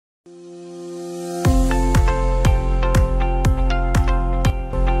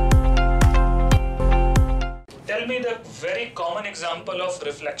very common example of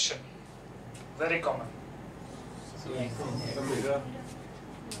reflection. Very common.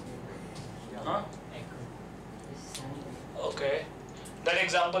 Huh? Okay. That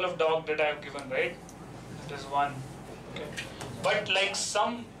example of dog that I have given, right? That is one. Okay. But like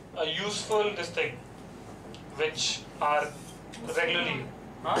some useful this thing, which are regularly.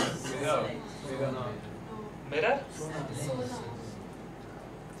 Huh? Mirror?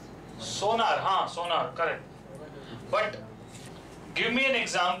 Sonar, sonar, correct. But give me an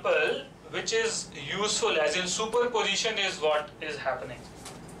example which is useful, as in superposition is what is happening.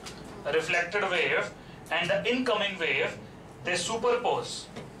 A reflected wave and the incoming wave, they superpose,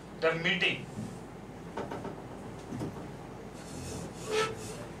 they're meeting.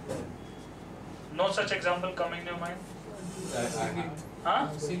 No such example coming to your mind? Huh?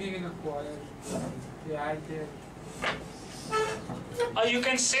 Singing in a choir. Yeah, You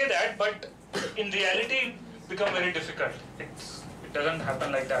can say that, but in reality it becomes very difficult. It doesn't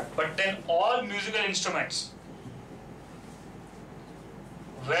happen like that. But then all musical instruments,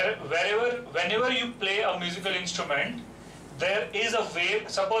 whenever you play a musical instrument, there is a wave.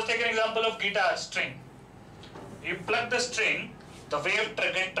 Suppose take an example of guitar string. You plug the string, the wave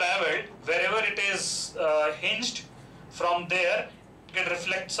get traveled wherever it is hinged. From there, it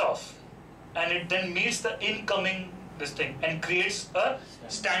reflects off, and it then meets the incoming this thing and creates a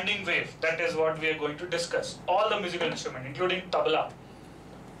standing wave. That is what we are going to discuss. All the musical instruments, including tabla,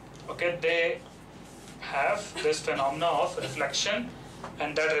 okay, they have this phenomena of reflection,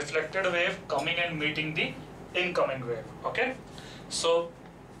 and that reflected wave coming and meeting the incoming wave. Okay, so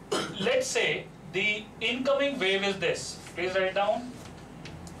let's say the incoming wave is this. Please write down.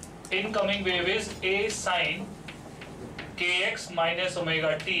 Incoming wave is a sine kx minus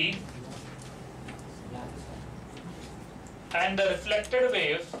omega t, and the reflected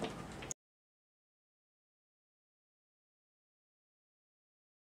wave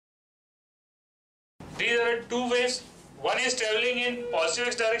these are two waves. One is traveling in positive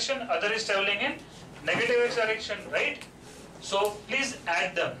x direction, other is traveling in negative x direction, right? So please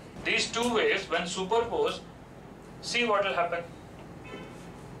add them. These two waves when superposed, see what will happen.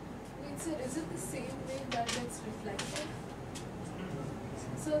 Wait, sir, is it the same wave that gets reflected?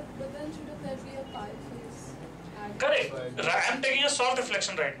 Sir, but then shouldn't there be a pi phase? Correct. I am taking a soft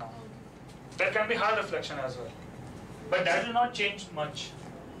reflection right now. There can be hard reflection as well, but that will not change much.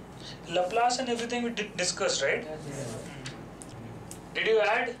 Laplace and everything we did discuss, right? Did you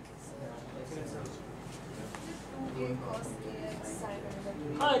add? 2a cos kx sine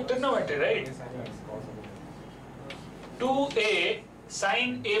omega t. Trigonometry, right? 2a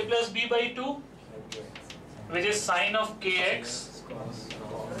sine a plus b by 2, which is sine of kx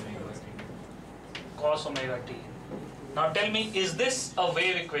cos omega t. Now tell me, is this a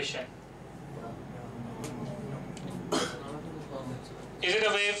wave equation? Is it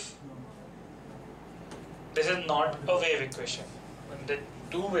a wave? This is not a wave equation. When the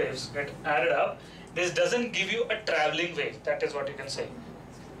two waves get added up, this doesn't give you a traveling wave. That is what you can say.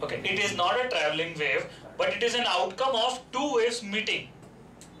 Okay, it is not a traveling wave, but it is an outcome of two waves meeting.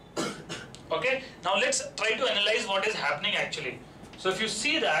 Okay, now let's try to analyze what is happening actually. So if you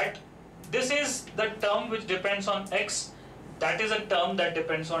see that, this is the term which depends on x, that is a term that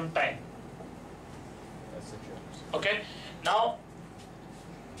depends on time. Okay, now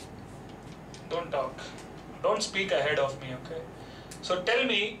don't talk, don't speak ahead of me, okay? So tell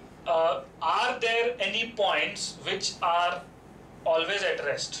me, are there any points which are always at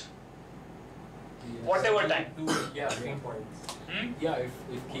rest? Yes. Whatever time. Yeah, 3 points. Yeah, if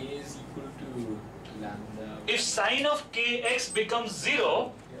k is equal to lambda. If sine of kx becomes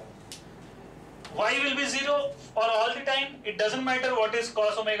 0, y will be 0 for all the time. It doesn't matter what is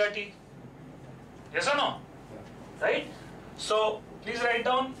cos omega t. Yes or no? Yeah. Right? So please write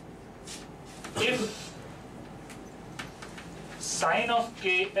down, if sine of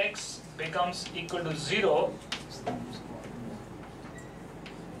kx becomes equal to 0,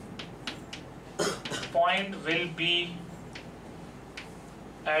 point will be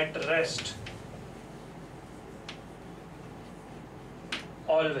at rest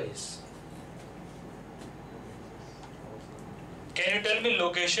always. Can you tell me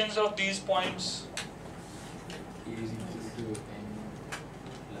locations of these points? K is equal to n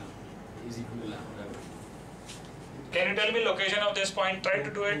lambda. Is equal to lambda. Can you tell me location of this point? Try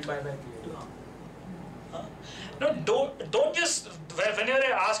to do it. No, don't just, whenever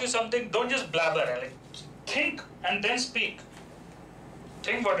I ask you something, don't just blabber. Like, think and then speak.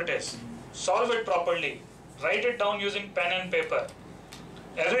 Think what it is. Solve it properly. Write it down using pen and paper.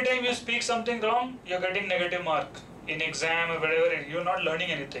 Every time you speak something wrong, you're getting negative mark in exam or whatever. You're not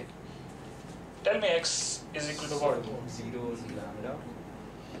learning anything. Tell me x is equal to what? 0 is lambda.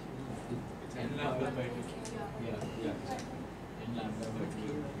 N lambda by 2. Yeah. N lambda by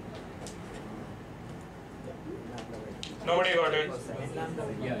 2. Nobody got it?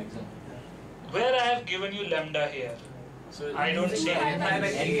 Yeah, exactly. Where I have given you lambda here? So I don't see N pi by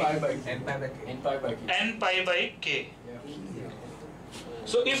k. N pi by k. N pi by k. N pi by k. Yeah.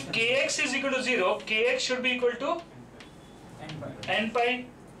 So if kx is equal to 0, kx should be equal to n pi.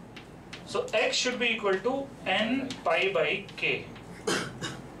 So x should be equal to n pi by k.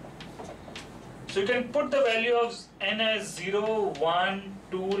 So you can put the value of n as 0, 1,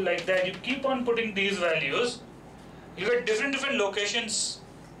 2 like that. You keep on putting these values. You get different locations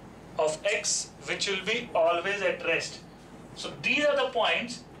of x which will be always at rest. So these are the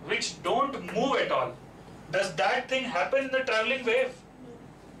points which don't move at all. Does that thing happen in the traveling wave?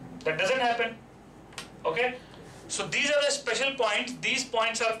 That doesn't happen. Okay? So these are the special points. These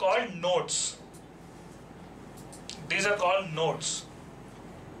points are called nodes. These are called nodes.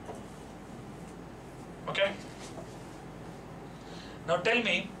 Okay? Now tell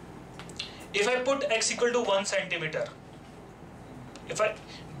me, if I put x equal to 1 centimeter,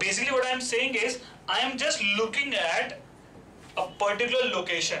 basically what I am saying is, I am just looking at a particular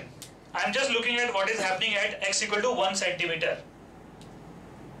location. I am just looking at what is happening at x equal to 1 centimeter.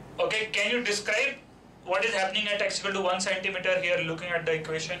 Okay, can you describe what is happening at x equal to 1 centimeter here looking at the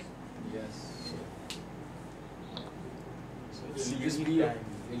equation? Yes. So it will just be a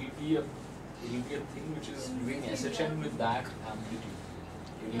thing which is doing SHM with that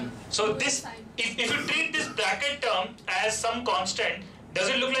amplitude. So this, if you treat this bracket term as some constant, does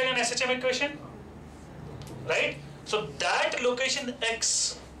it look like an SHM equation? Right? So that location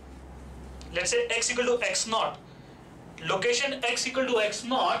x, let's say x equal to x naught, location x equal to x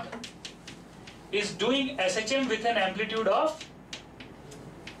naught is doing SHM with an amplitude of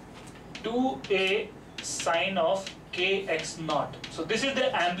 2a sine of kx naught. So this is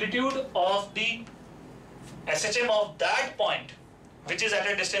the amplitude of the SHM of that point, which is at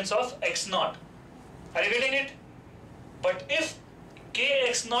a distance of x naught. Are you getting it? But if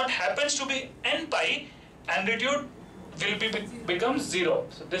kx naught happens to be n pi, amplitude will become 0.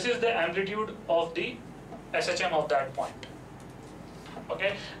 So this is the amplitude of the SHM of that point.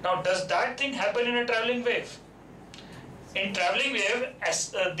 Okay. Now, does that thing happen in a traveling wave? In traveling wave,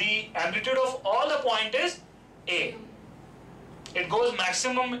 the amplitude of all the point is a. It goes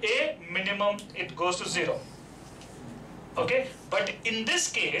maximum a, minimum it goes to 0. Okay. But in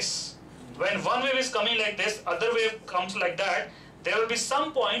this case, when one wave is coming like this, other wave comes like that, there will be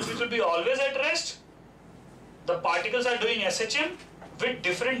some points which will be always at rest. The particles are doing SHM with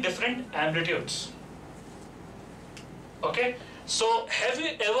different amplitudes. Okay, so have you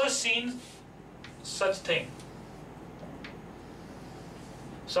ever seen such thing?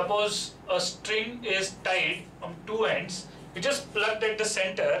 Suppose a string is tied on two ends, you just plugged at the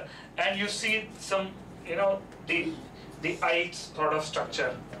center and you see some, the I sort of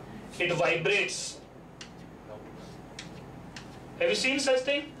structure. It vibrates. Have you seen such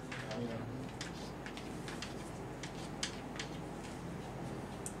thing?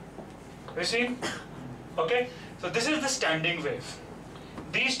 Have you seen? Okay, so this is the standing wave.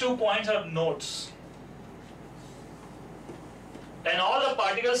 These 2 points are nodes. And all the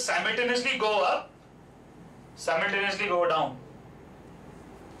particles simultaneously go up, simultaneously go down.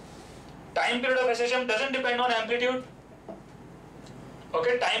 Time period of SHM doesn't depend on amplitude.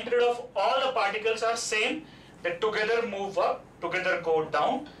 Okay, time period of all the particles are same. They together move up, together go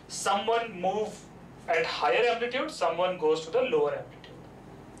down. Someone move at higher amplitude, someone goes to the lower amplitude.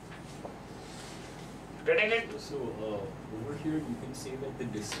 Getting it? So over here you can say that the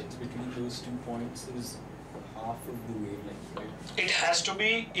distance between those 2 points is half of the wavelength, right? It has to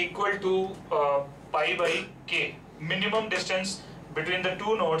be equal to pi by k. Minimum distance between the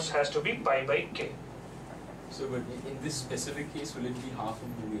 2 nodes has to be pi by k. So but in this specific case, will it be half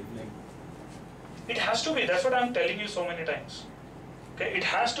of the wavelength? It has to be. That's what I'm telling you so many times. Okay, it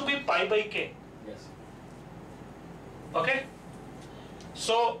has to be pi by k. Yes. Okay?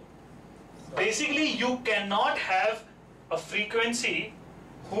 So basically you cannot have a frequency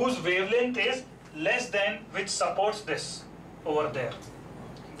whose wavelength is less than which supports this over there.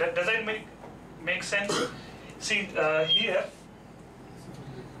 Does that make sense? See here,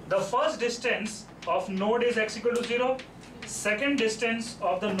 the first distance of node is x equal to 0. Second distance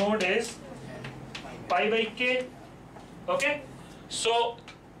of the node is pi by k. Okay? So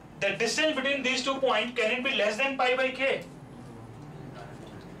the distance between these 2 points, can it be less than pi by k?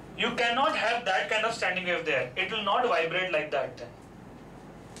 You cannot have that kind of standing wave there. It will not vibrate like that then.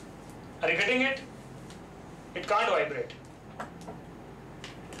 Are you getting it? It can't vibrate.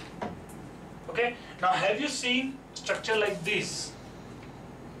 Okay. Now, have you seen structure like this?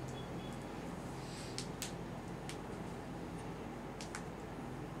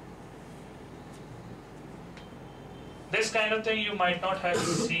 This kind of thing you might not have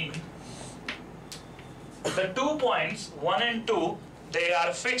seen. The 2 points, 1 and 2, they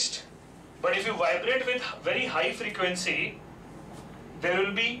are fixed. But if you vibrate with very high frequency, there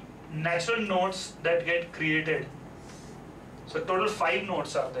will be natural nodes that get created. So total 5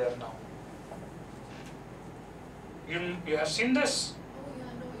 nodes are there now. You have seen this? Oh yeah,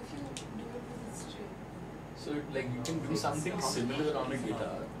 no, if you do it with a string. So like you can do something similar on a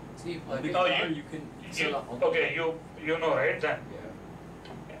guitar. See, on the Oh, guitar you can. Okay, you know, right? Then.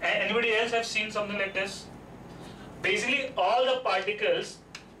 Yeah. Anybody else have seen something like this? Basically, all the particles,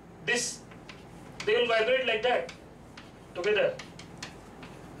 they will vibrate like that together.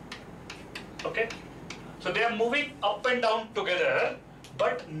 Okay, so they are moving up and down together.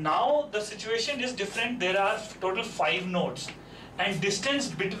 But now the situation is different. There are total 5 nodes, and distance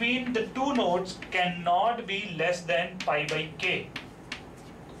between the 2 nodes cannot be less than pi by k.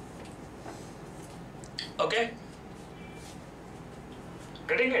 Okay,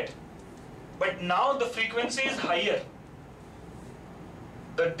 getting it? But now the frequency is higher.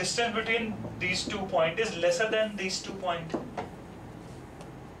 The distance between these 2 points is lesser than these 2 points.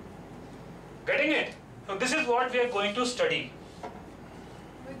 Getting it? So this is what we are going to study.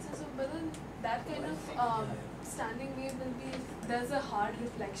 Wait, so but then that kind of standing wave will be, there's a hard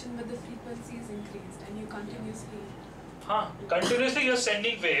reflection but the frequency is increased and you continuously. Continuously you're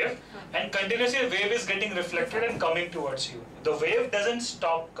sending wave, and continuously the wave is getting reflected and coming towards you. The wave doesn't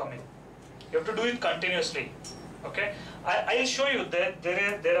stop coming. You have to do it continuously. Okay? I'll show you that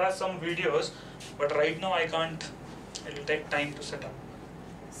there are some videos, but right now I can't. It will take time to set up.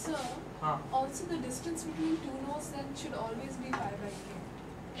 So, also the distance between 2 nodes then should always be pi by k.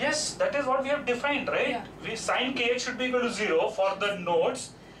 Yes, that is what we have defined, right? Yeah. We sin kx should be equal to 0 for the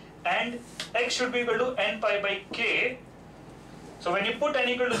nodes, and x should be equal to n pi by k. So when you put n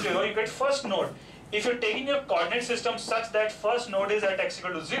equal to 0, you get first node. If you're taking your coordinate system such that first node is at x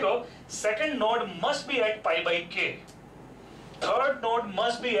equal to 0, second node must be at pi by k. Third node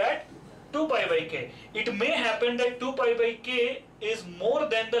must be at 2 pi by k. It may happen that 2 pi by k is more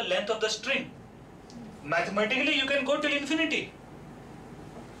than the length of the string. Mathematically, you can go till infinity.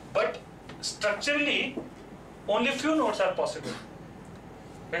 But structurally, only few nodes are possible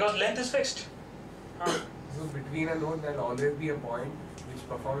because length is fixed. So between a node there will always be a point which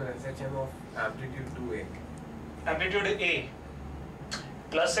performs SHM of amplitude 2A. Amplitude A,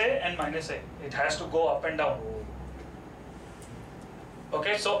 plus A and minus A. It has to go up and down.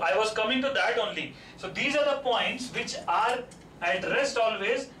 Okay, so I was coming to that only. So these are the points which are at rest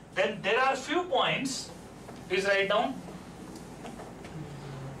always. Then there are few points, please write down,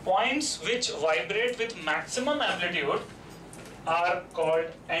 points which vibrate with maximum amplitude are called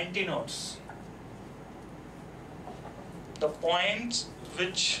antinodes. The points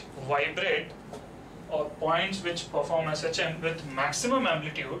which vibrate or points which perform SHM with maximum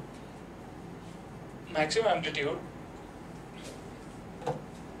amplitude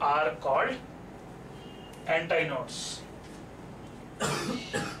are called antinodes.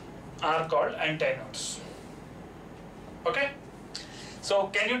 Okay? So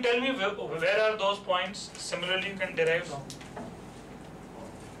can you tell me where are those points? Similarly, you can derive.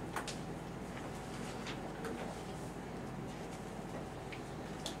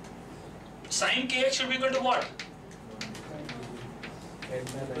 Sin kx should be equal to what?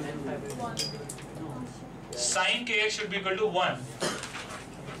 1. Sin kx should be equal to 1.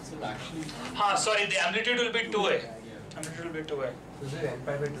 So actually. Sorry, the amplitude will be 2a. Yeah. Amplitude will be 2a. So this is n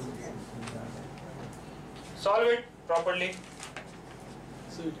pi by 2. Solve it properly.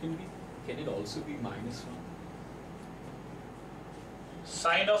 So it can it also be minus 1?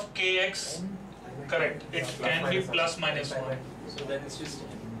 Sin of kx, correct. It can be plus minus 1. So then it's just n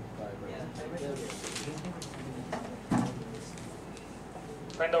pi by 2.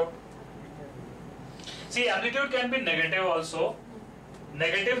 Find out. See, amplitude can be negative also.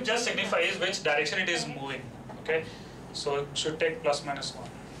 Negative just signifies which direction it is moving. Okay, so it should take plus minus 1.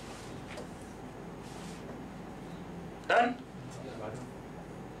 Done?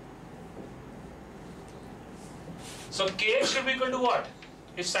 So kx should be equal to what?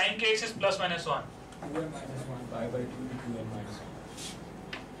 If sin kx is plus minus 1. 2n minus 1 pi by 2 to 2n minus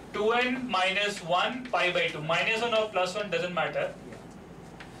 1. 2n minus 1 pi by 2. Minus 1 or plus 1 doesn't matter.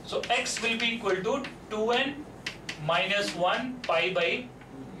 So x will be equal to 2n minus 1 pi by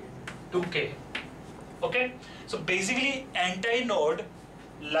 2k. Okay? So basically antinode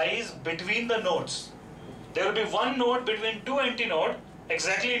lies between the nodes. There will be one node between two antinode,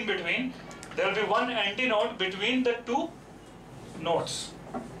 exactly in between, There will be one antinode between the two nodes,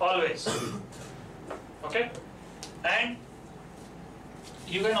 always. Okay? And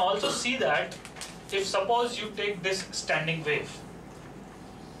you can also see that if suppose you take this standing wave,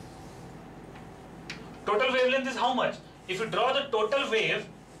 total wavelength is how much? If you draw the total wave,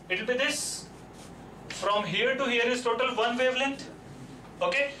 it will be this. From here to here is total one wavelength.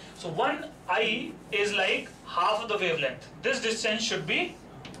 Okay? So one I is like half of the wavelength. This distance should be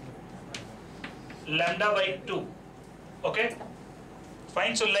lambda by 2. Okay?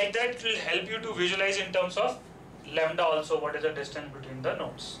 Fine. So like that it will help you to visualize in terms of lambda also what is the distance between the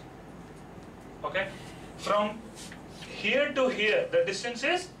nodes. Okay? From here to here the distance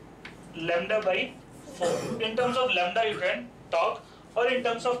is lambda by 4. In terms of lambda you can talk, or in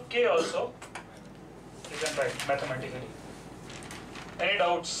terms of k also you can write mathematically. Any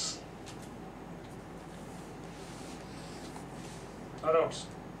doubts? No doubts?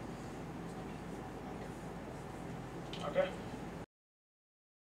 Okay.